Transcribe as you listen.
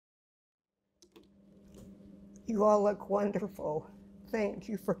You all look wonderful. Thank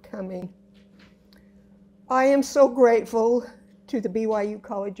you for coming. I am so grateful to the BYU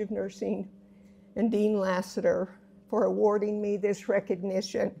College of Nursing and Dean Lassiter for awarding me this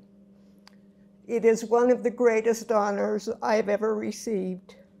recognition. It is one of the greatest honors I have ever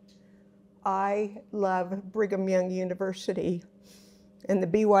received. I love Brigham Young University and the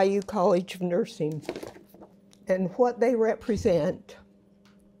BYU College of Nursing and what they represent.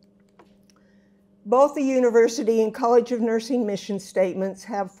 Both the University and College of Nursing mission statements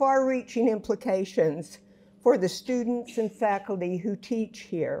have far-reaching implications for the students and faculty who teach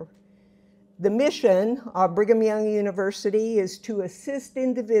here. The mission of Brigham Young University is to assist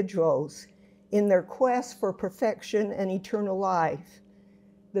individuals in their quest for perfection and eternal life.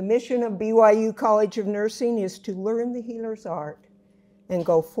 The mission of BYU College of Nursing is to learn the healer's art and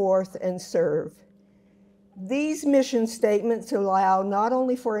go forth and serve. These mission statements allow not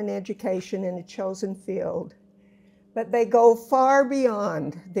only for an education in a chosen field, but they go far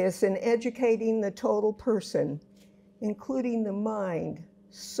beyond this in educating the total person, including the mind,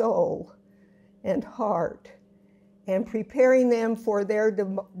 soul, and heart, and preparing them for their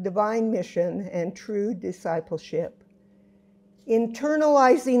divine mission and true discipleship.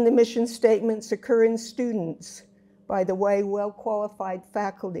 Internalizing the mission statements occur in students by the way well-qualified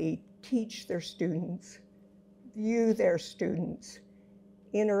faculty teach their students, view their students,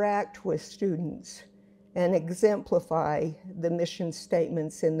 interact with students, and exemplify the mission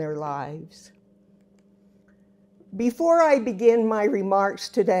statements in their lives. Before I begin my remarks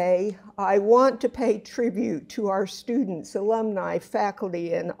today, I want to pay tribute to our students, alumni,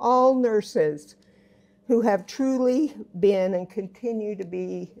 faculty, and all nurses who have truly been and continue to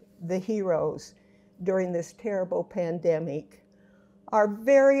be the heroes during this terrible pandemic. Our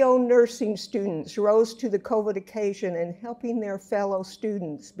very own nursing students rose to the COVID occasion in helping their fellow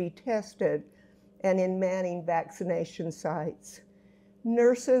students be tested and in manning vaccination sites.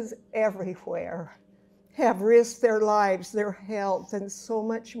 Nurses everywhere have risked their lives, their health, and so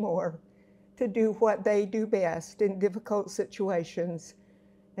much more to do what they do best in difficult situations,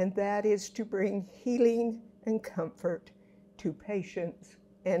 and that is to bring healing and comfort to patients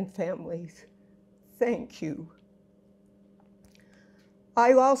and families. Thank you.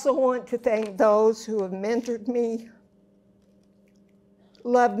 I also want to thank those who have mentored me,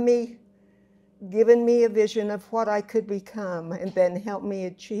 loved me, given me a vision of what I could become, and then helped me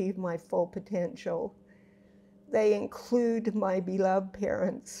achieve my full potential. They include my beloved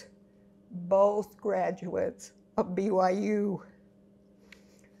parents, both graduates of BYU,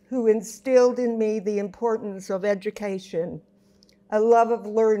 who instilled in me the importance of education, a love of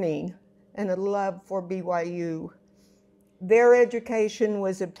learning, and a love for BYU. Their education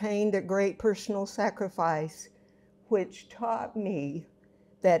was obtained at great personal sacrifice, which taught me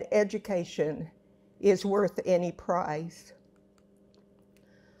that education is worth any price.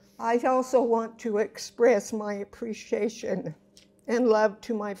 I also want to express my appreciation and love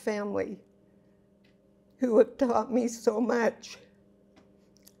to my family, who have taught me so much,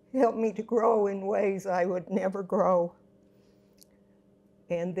 helped me to grow in ways I would never grow,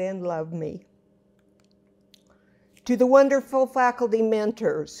 and then love me. To the wonderful faculty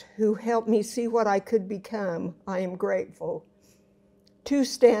mentors who helped me see what I could become, I am grateful. Two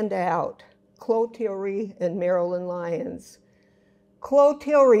stand out, Chloe Tillery and Marilyn Lyons. Chloe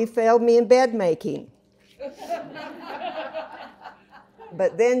Tillery failed me in bed making,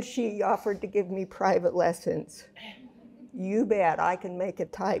 but then she offered to give me private lessons. You bet, I can make a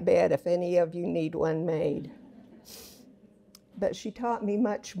tight bed if any of you need one made. But she taught me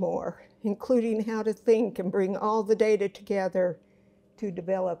much more, including how to think and bring all the data together to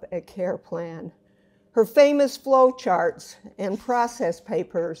develop a care plan. Her famous flow charts and process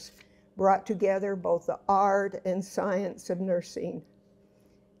papers brought together both the art and science of nursing.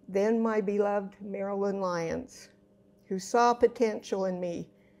 Then my beloved Marilyn Lyons, who saw potential in me,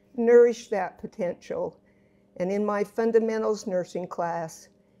 nourished that potential, and in my fundamentals nursing class,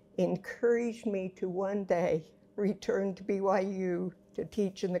 encouraged me to one day return to BYU to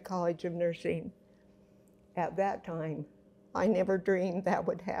teach in the College of Nursing. At that time, I never dreamed that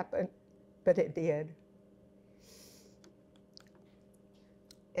would happen, but it did.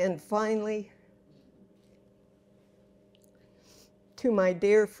 And finally, to my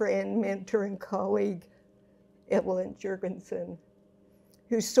dear friend, mentor, and colleague, Evelyn Jurgensen,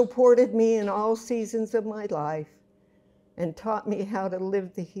 who supported me in all seasons of my life and taught me how to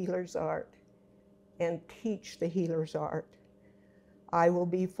live the healer's art and teach the healer's art. I will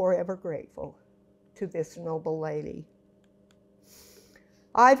be forever grateful to this noble lady.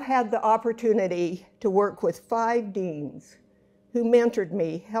 I've had the opportunity to work with 5 deans who mentored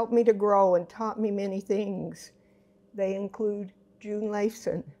me, helped me to grow, and taught me many things, They include June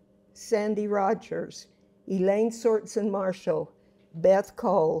Leifson, Sandy Rogers, Elaine Sortson-Marshall, Beth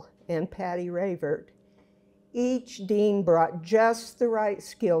Cole, and Patty Ravert. Each dean brought just the right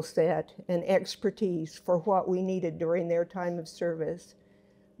skill set and expertise for what we needed during their time of service.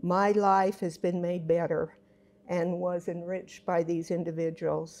 My life has been made better and was enriched by these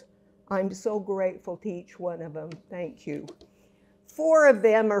individuals. I'm so grateful to each one of them. Thank you. 4 of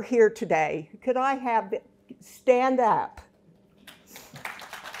them are here today. Could I have them stand up?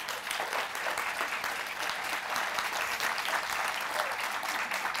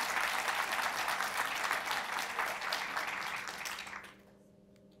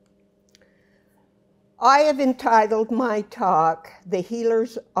 I have entitled my talk, "The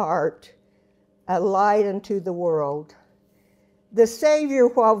Healer's Art, a Light unto the World." The Savior,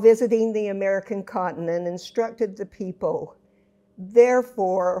 while visiting the American continent, instructed the people,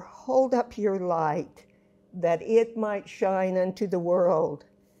 "Therefore, hold up your light, that it might shine unto the world.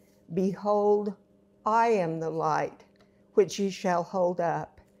 Behold, I am the light, which ye shall hold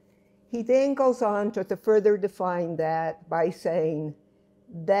up." He then goes on to further define that by saying,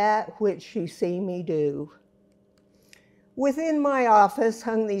 "That which ye see me do." Within my office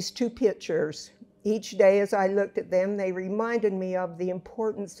hung these 2 pictures. Each day as I looked at them, they reminded me of the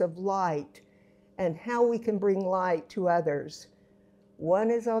importance of light and how we can bring light to others.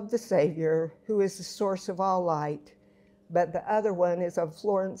 One is of the Savior, who is the source of all light, but the other one is of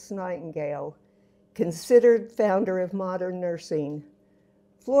Florence Nightingale, considered founder of modern nursing.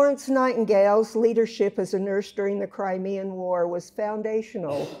 Florence Nightingale's leadership as a nurse during the Crimean War was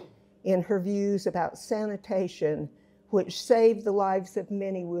foundational in her views about sanitation, which saved the lives of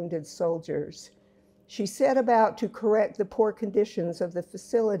many wounded soldiers. She set about to correct the poor conditions of the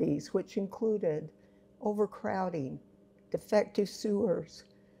facilities, which included overcrowding, defective sewers,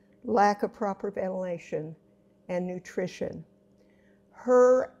 lack of proper ventilation, and nutrition.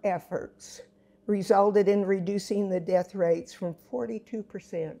 Her efforts resulted in reducing the death rates from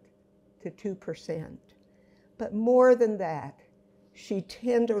 42% to 2%. But more than that, she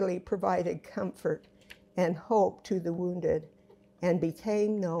tenderly provided comfort and hope to the wounded and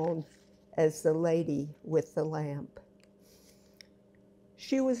became known as the Lady with the Lamp.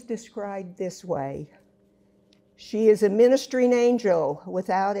 She was described this way: "She is a ministering angel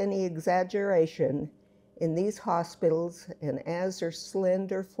without any exaggeration in these hospitals, and as her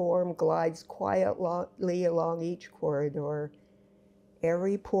slender form glides quietly along each corridor,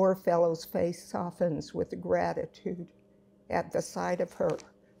 every poor fellow's face softens with gratitude at the sight of her.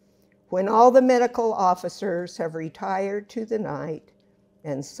 When all the medical officers have retired to the night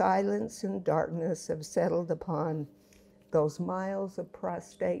and silence and darkness have settled upon those miles of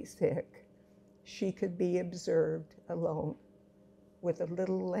prostrate sick, she could be observed alone with a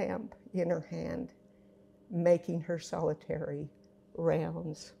little lamp in her hand, making her solitary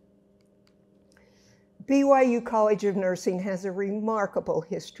rounds." BYU College of Nursing has a remarkable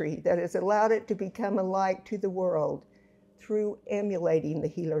history that has allowed it to become a light to the world through emulating the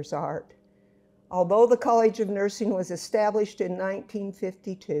healer's art. Although the College of Nursing was established in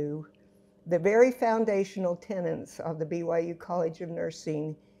 1952, the very foundational tenets of the BYU College of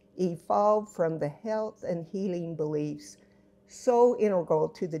Nursing evolved from the health and healing beliefs so integral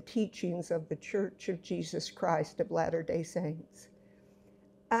to the teachings of the Church of Jesus Christ of Latter-day Saints.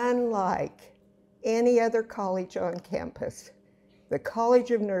 Unlike any other college on campus, the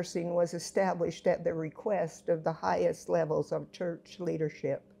College of Nursing was established at the request of the highest levels of church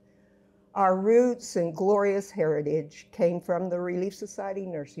leadership. Our roots and glorious heritage came from the Relief Society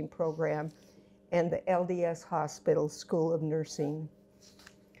Nursing Program and the LDS Hospital School of Nursing.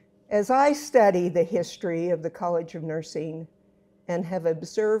 As I study the history of the College of Nursing and have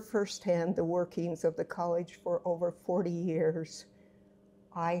observed firsthand the workings of the college for over 40 years,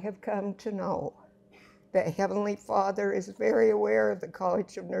 I have come to know that Heavenly Father is very aware of the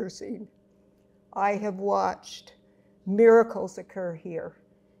College of Nursing. I have watched miracles occur here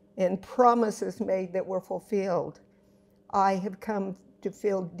and promises made that were fulfilled. I have come to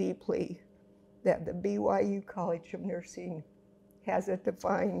feel deeply that the BYU College of Nursing has a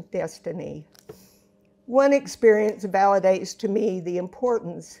divine destiny. One experience validates to me the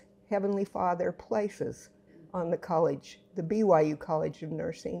importance Heavenly Father places on the college, the BYU College of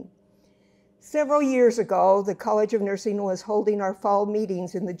Nursing. Several years ago, the College of Nursing was holding our fall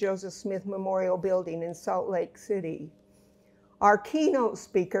meetings in the Joseph Smith Memorial Building in Salt Lake City. Our keynote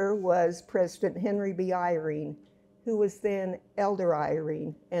speaker was President Henry B. Eyring, who was then Elder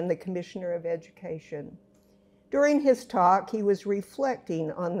Eyring and the Commissioner of Education. During his talk, he was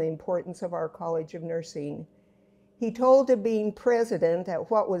reflecting on the importance of our College of Nursing. He told of being president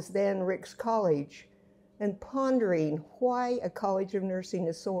at what was then Ricks College, and pondering why a College of Nursing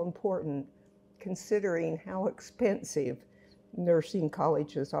is so important, considering how expensive nursing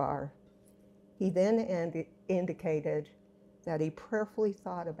colleges are. He then indicated that he prayerfully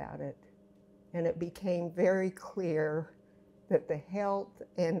thought about it, and it became very clear that the health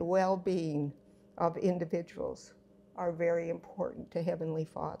and well-being of individuals are very important to Heavenly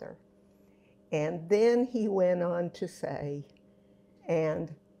Father. And then he went on to say,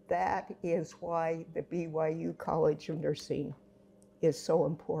 and that is why the BYU College of Nursing is so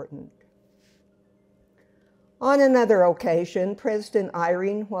important. On another occasion, President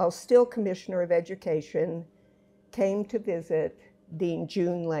Eyring, while still Commissioner of Education, came to visit Dean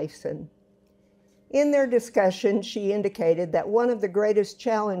June Layson. In their discussion, she indicated that one of the greatest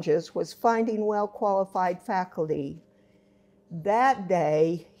challenges was finding well-qualified faculty. That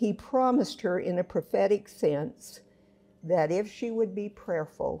day, he promised her in a prophetic sense that if she would be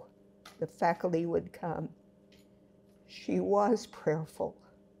prayerful, the faculty would come. She was prayerful.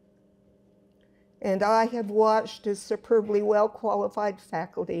 And I have watched a superbly well-qualified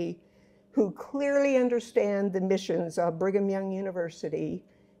faculty who clearly understand the missions of Brigham Young University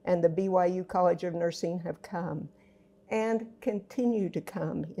and the BYU College of Nursing have come and continue to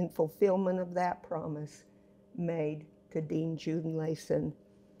come in fulfillment of that promise made to Dean June Layson.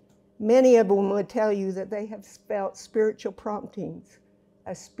 Many of them will tell you that they have felt spiritual promptings,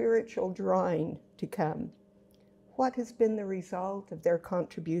 a spiritual drawing to come. What has been the result of their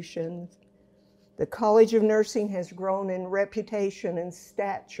contributions? The College of Nursing has grown in reputation and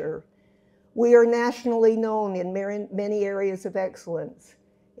stature. We are nationally known in many areas of excellence,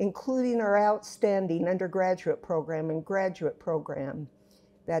 including our outstanding undergraduate program and graduate program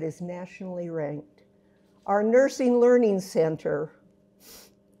that is nationally ranked. Our Nursing Learning Center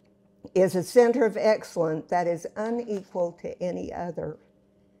is a center of excellence that is unequal to any other.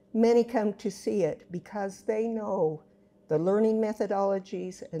 Many come to see it because they know the learning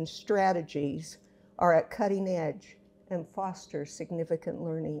methodologies and strategies are at cutting edge and foster significant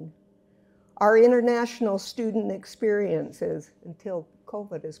learning. Our international student experiences, until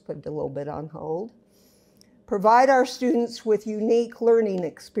COVID has put it a little bit on hold, provide our students with unique learning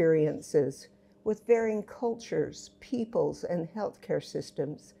experiences with varying cultures, peoples, and healthcare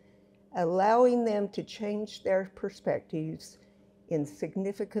systems, allowing them to change their perspectives in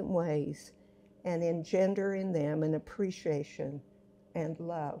significant ways and engender in them an appreciation and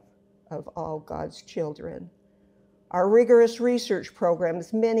love of all God's children. Our rigorous research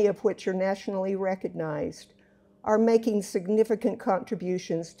programs, many of which are nationally recognized, are making significant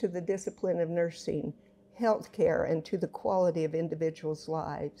contributions to the discipline of nursing, healthcare, and to the quality of individuals'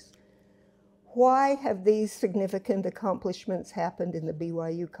 lives. Why have these significant accomplishments happened in the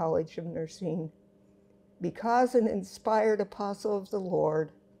BYU College of Nursing? Because an inspired apostle of the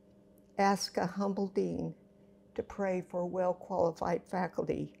Lord asked a humble dean to pray for well-qualified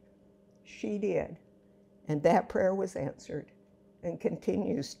faculty. She did, and that prayer was answered and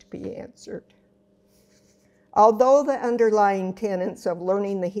continues to be answered. Although the underlying tenets of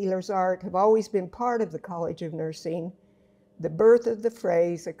learning the healer's art have always been part of the College of Nursing, the birth of the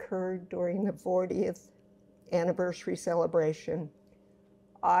phrase occurred during the 40th anniversary celebration.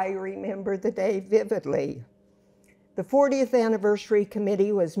 I remember the day vividly. The 40th anniversary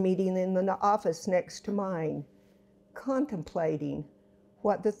committee was meeting in the office next to mine, contemplating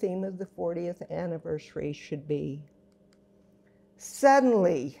what the theme of the 40th anniversary should be.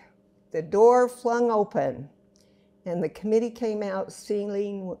 Suddenly, the door flung open, and the committee came out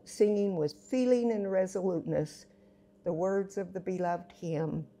singing with feeling and resoluteness the words of the beloved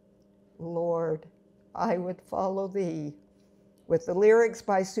hymn, Lord, I would follow thee, with the lyrics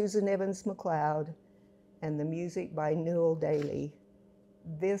by Susan Evans McLeod and the music by Newell Daly.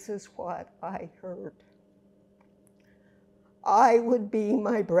 This is what I heard. I would be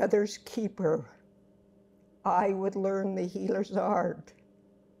my brother's keeper. I would learn the healer's art.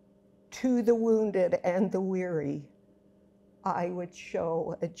 To the wounded and the weary, I would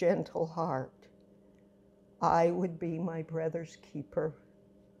show a gentle heart. I would be my brother's keeper.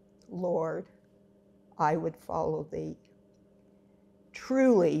 Lord, I would follow thee.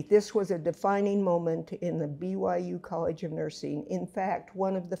 Truly, this was a defining moment in the BYU College of Nursing. In fact,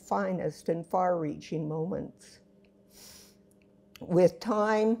 one of the finest and far-reaching moments. With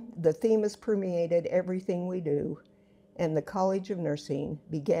time, the theme has permeated everything we do, and the College of Nursing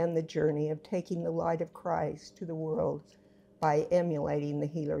began the journey of taking the light of Christ to the world by emulating the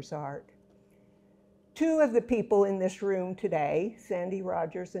healer's art. Two of the people in this room today, Sandy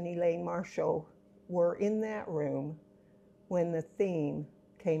Rogers and Elaine Marshall, were in that room when the theme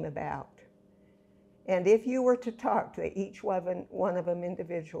came about. And if you were to talk to each one of them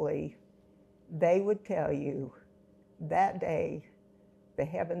individually, they would tell you that day the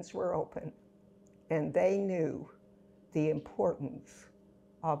heavens were open and they knew the importance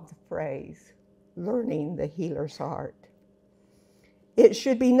of the phrase, learning the healer's art. It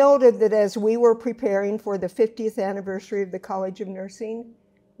should be noted that as we were preparing for the 50th anniversary of the College of Nursing,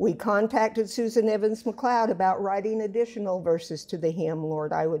 we contacted Susan Evans McLeod about writing additional verses to the hymn,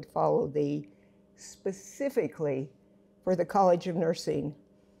 Lord, I Would Follow Thee, specifically for the College of Nursing.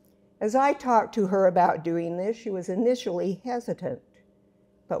 As I talked to her about doing this, she was initially hesitant,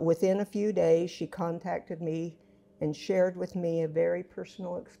 but within a few days she contacted me and shared with me a very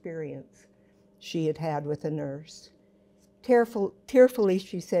personal experience she had had with a nurse. Tearfully,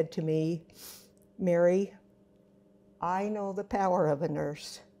 she said to me, Mary, I know the power of a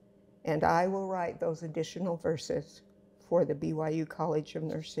nurse, and I will write those additional verses for the BYU College of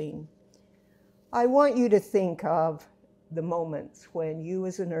Nursing. I want you to think of the moments when you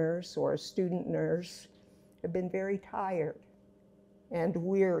as a nurse or a student nurse have been very tired and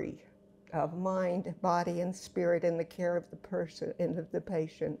weary of mind, body, and spirit in the care of the person and of the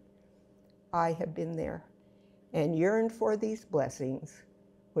patient. I have been there and yearned for these blessings,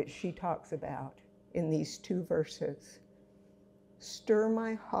 which she talks about in these two verses. Stir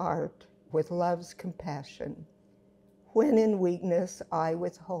my heart with love's compassion. When in weakness I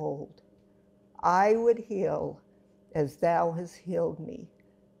withhold, I would heal as thou hast healed me.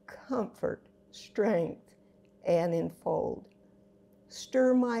 Comfort, strength, and enfold.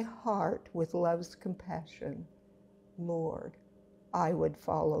 Stir my heart with love's compassion. Lord, I would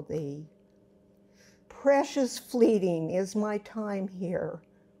follow thee. Precious fleeting is my time here.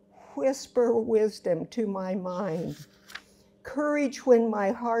 Whisper wisdom to my mind. Courage when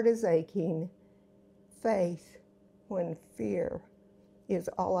my heart is aching. Faith when fear is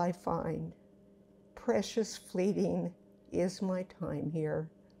all I find. Precious fleeting is my time here.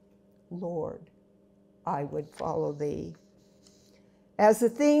 Lord, I would follow thee. As the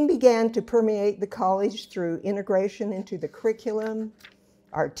theme began to permeate the college through integration into the curriculum,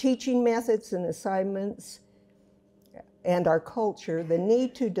 our teaching methods and assignments, and our culture, the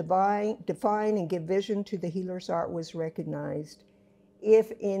need to define and give vision to the healer's art was recognized,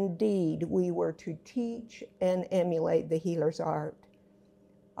 if indeed we were to teach and emulate the healer's art.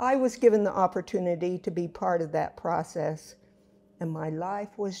 I was given the opportunity to be part of that process, and my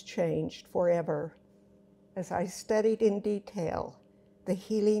life was changed forever as I studied in detail the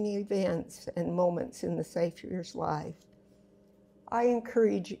healing events and moments in the Savior's life. I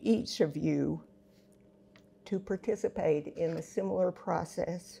encourage each of you to participate in a similar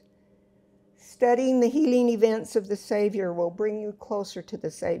process. Studying the healing events of the Savior will bring you closer to the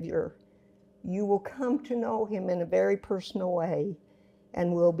Savior. You will come to know him in a very personal way,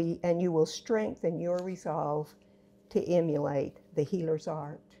 and you will strengthen your resolve to emulate the healer's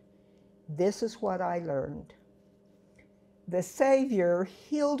art. This is what I learned. The Savior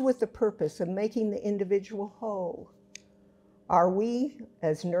healed with the purpose of making the individual whole. Are we,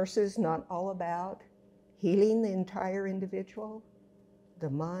 as nurses, not all about healing the entire individual, the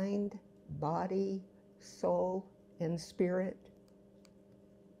mind, body, soul, and spirit?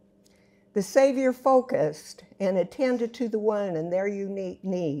 The Savior focused and attended to the one and their unique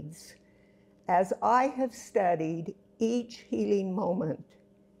needs. As I have studied each healing moment,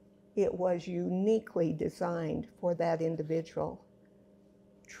 it was uniquely designed for that individual.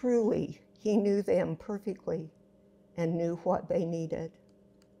 Truly, he knew them perfectly and knew what they needed.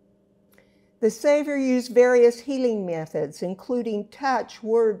 The Savior used various healing methods, including touch,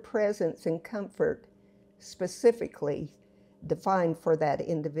 word, presence, and comfort, specifically defined for that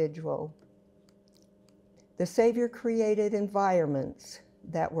individual. The Savior created environments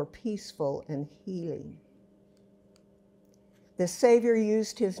that were peaceful and healing. The Savior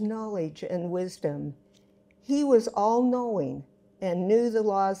used his knowledge and wisdom. He was all-knowing and knew the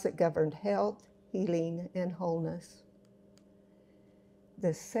laws that governed health, healing, and wholeness.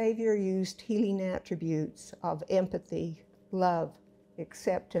 The Savior used healing attributes of empathy, love,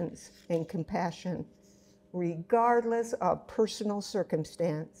 acceptance, and compassion, regardless of personal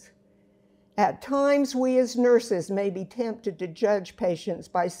circumstance. At times, we as nurses may be tempted to judge patients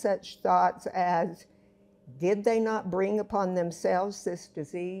by such thoughts as, did they not bring upon themselves this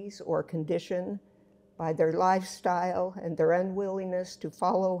disease or condition by their lifestyle and their unwillingness to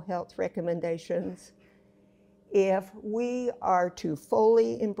follow health recommendations? If we are to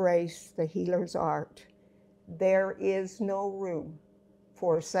fully embrace the healer's art, there is no room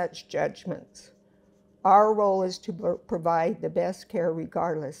for such judgments. Our role is to provide the best care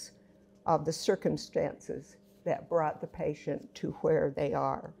regardless of the circumstances that brought the patient to where they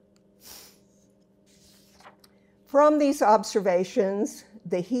are. From these observations,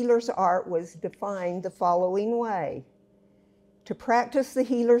 the healer's art was defined the following way. To practice the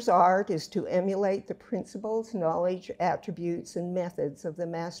healer's art is to emulate the principles, knowledge, attributes, and methods of the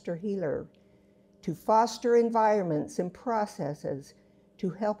master healer, to foster environments and processes to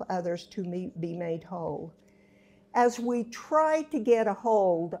help others to be made whole. As we try to get a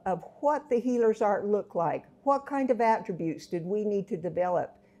hold of what the healer's art looked like, what kind of attributes did we need to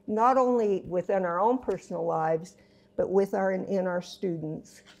develop, not only within our own personal lives, but in our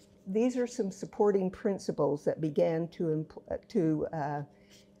students. These are some supporting principles that began to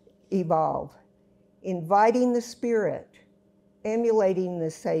evolve. Inviting the Spirit, emulating the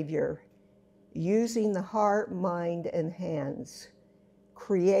Savior, using the heart, mind, and hands,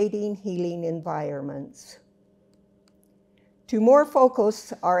 creating healing environments. To more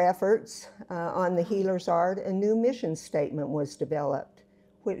focus our efforts on the healer's art, a new mission statement was developed,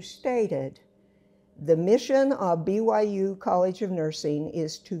 which stated, the mission of BYU College of Nursing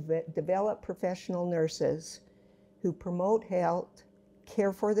is to develop professional nurses who promote health,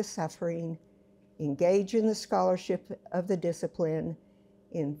 care for the suffering, engage in the scholarship of the discipline,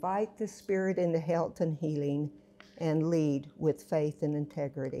 invite the Spirit into health and healing, and lead with faith and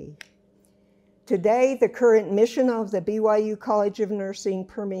integrity. Today, the current mission of the BYU College of Nursing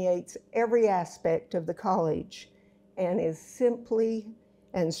permeates every aspect of the college and is simply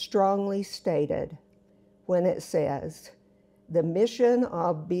and strongly stated when it says, the mission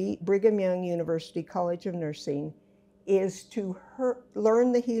of Brigham Young University College of Nursing is to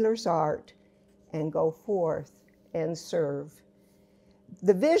learn the healer's art and go forth and serve.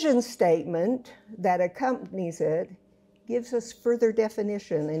 The vision statement that accompanies it gives us further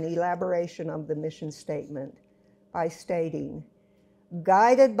definition and elaboration of the mission statement by stating,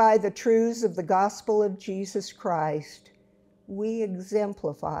 guided by the truths of the gospel of Jesus Christ, we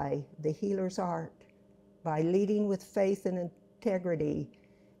exemplify the healer's art by leading with faith and integrity,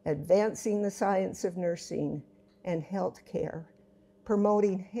 advancing the science of nursing and health care,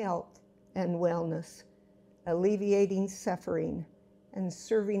 promoting health and wellness, alleviating suffering, and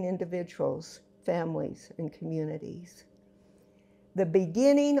serving individuals, families, and communities. The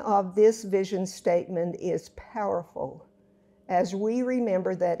beginning of this vision statement is powerful as we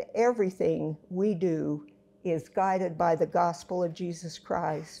remember that everything we do is guided by the gospel of Jesus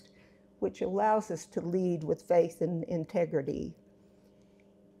Christ, which allows us to lead with faith and integrity.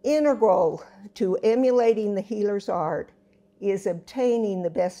 Integral to emulating the healer's art is obtaining the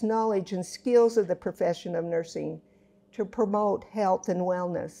best knowledge and skills of the profession of nursing to promote health and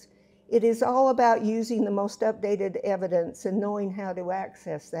wellness. It is all about using the most updated evidence and knowing how to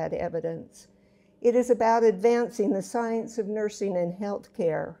access that evidence. It is about advancing the science of nursing and health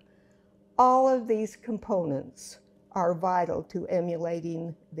care. All of these components are vital to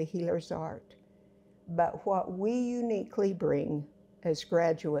emulating the healer's art. But what we uniquely bring as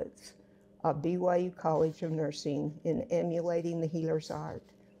graduates of BYU College of Nursing in emulating the healer's art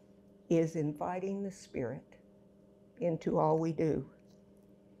is inviting the Spirit into all we do.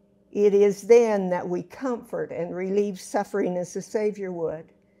 It is then that we comfort and relieve suffering as the Savior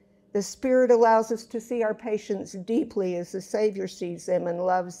would. The Spirit allows us to see our patients deeply as the Savior sees them and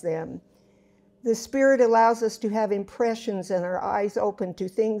loves them. The Spirit allows us to have impressions and our eyes open to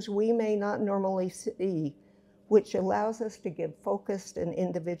things we may not normally see, which allows us to give focused and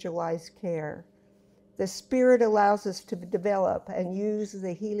individualized care. The Spirit allows us to develop and use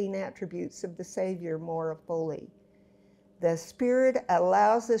the healing attributes of the Savior more fully. The Spirit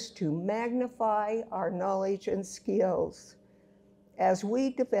allows us to magnify our knowledge and skills. As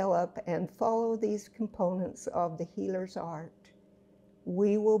we develop and follow these components of the healer's art,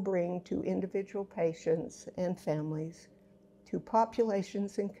 we will bring to individual patients and families, to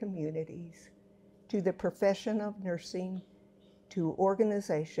populations and communities, to the profession of nursing, to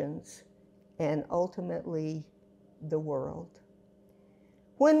organizations, and ultimately the world.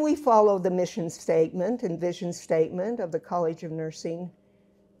 When we follow the mission statement and vision statement of the College of Nursing,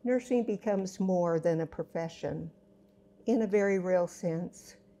 nursing becomes more than a profession. In a very real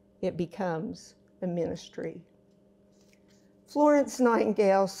sense, it becomes a ministry. Florence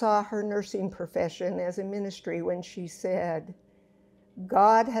Nightingale saw her nursing profession as a ministry when she said,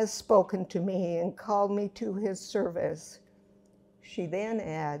 "God has spoken to me and called me to his service." She then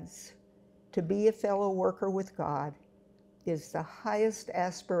adds, "To be a fellow worker with God is the highest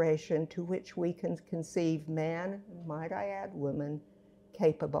aspiration to which we can conceive man, might I add woman,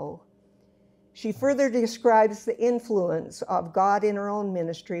 capable." She further describes the influence of God in her own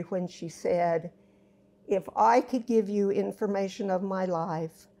ministry when she said, "If I could give you information of my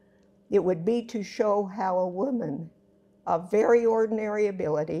life, it would be to show how a woman of very ordinary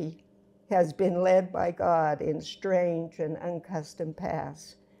ability has been led by God in strange and unaccustomed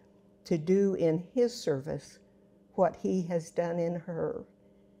paths to do in his service what he has done in her.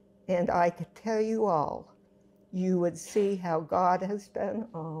 And I could tell you all, you would see how God has done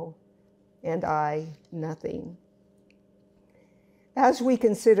all, and I nothing. As we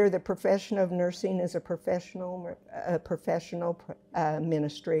consider the profession of nursing as a professional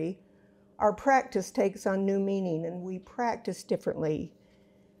ministry, our practice takes on new meaning, and we practice differently.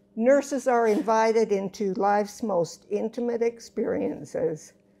 Nurses are invited into life's most intimate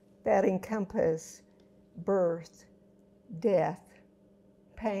experiences that encompass birth, death,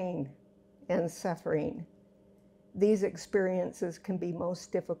 pain, and suffering. These experiences can be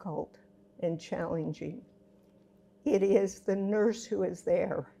most difficult and challenging. It is the nurse who is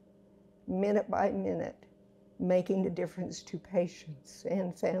there, minute by minute, making a difference to patients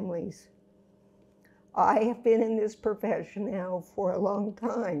and families. I have been in this profession now for a long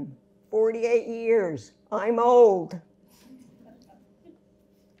time, 48 years. I'm old.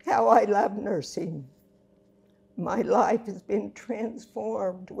 How I love nursing. My life has been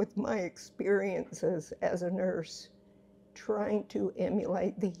transformed with my experiences as a nurse, trying to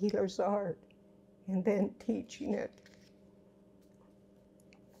emulate the healer's art and then teaching it.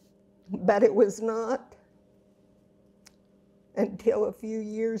 But it was not until a few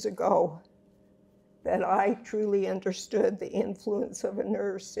years ago that I truly understood the influence of a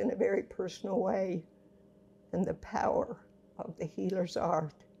nurse in a very personal way and the power of the healer's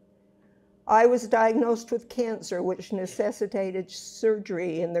art. I was diagnosed with cancer, which necessitated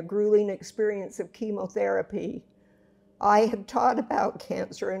surgery and the grueling experience of chemotherapy. I had taught about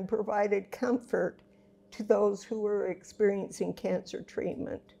cancer and provided comfort to those who were experiencing cancer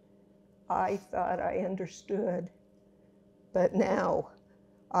treatment. I thought I understood, but now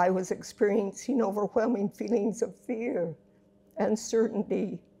I was experiencing overwhelming feelings of fear,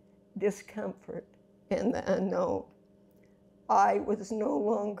 uncertainty, discomfort, and the unknown. I was no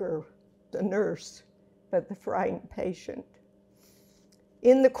longer the nurse, but the frightened patient.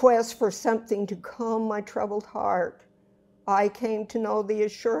 In the quest for something to calm my troubled heart, I came to know the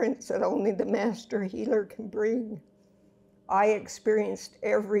assurance that only the master healer can bring. I experienced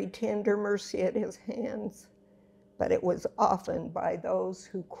every tender mercy at his hands, but it was often by those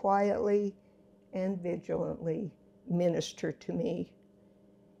who quietly and vigilantly ministered to me.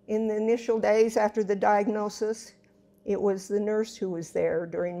 In the initial days after the diagnosis, it was the nurse who was there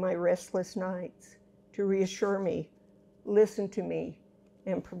during my restless nights to reassure me, listen to me,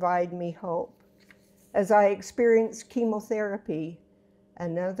 and provide me hope. As I experienced chemotherapy,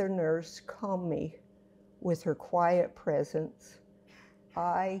 another nurse calmed me with her quiet presence.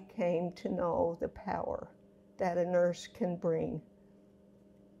 I came to know the power that a nurse can bring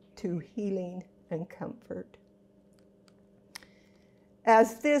to healing and comfort.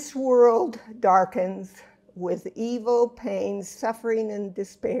 As this world darkens with evil, pain, suffering, and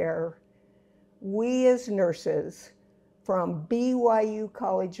despair, we as nurses from BYU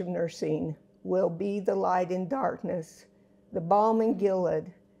College of Nursing will be the light in darkness, the balm in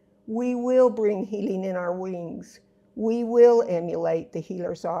Gilead. We will bring healing in our wings. We will emulate the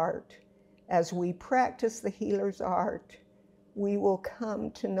healer's art. As we practice the healer's art, we will come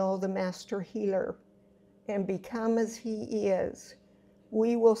to know the master healer and become as he is.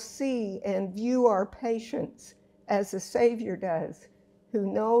 We will see and view our patients as the Savior does,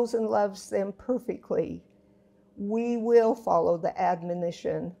 who knows and loves them perfectly. We will follow the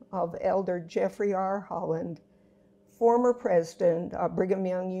admonition of Elder Jeffrey R. Holland, former president of Brigham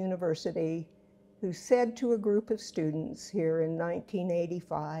Young University, who said to a group of students here in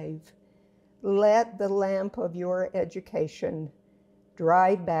 1985, "Let the lamp of your education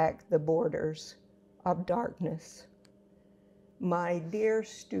drive back the borders of darkness." My dear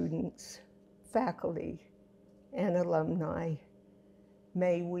students, faculty, and alumni,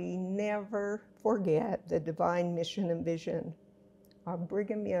 may we never forget the divine mission and vision of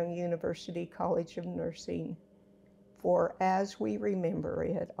Brigham Young University College of Nursing, for as we remember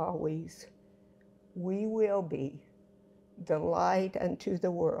it always, we will be the light unto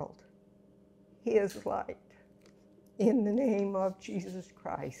the world, his light. In the name of Jesus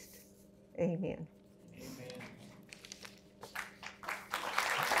Christ, amen.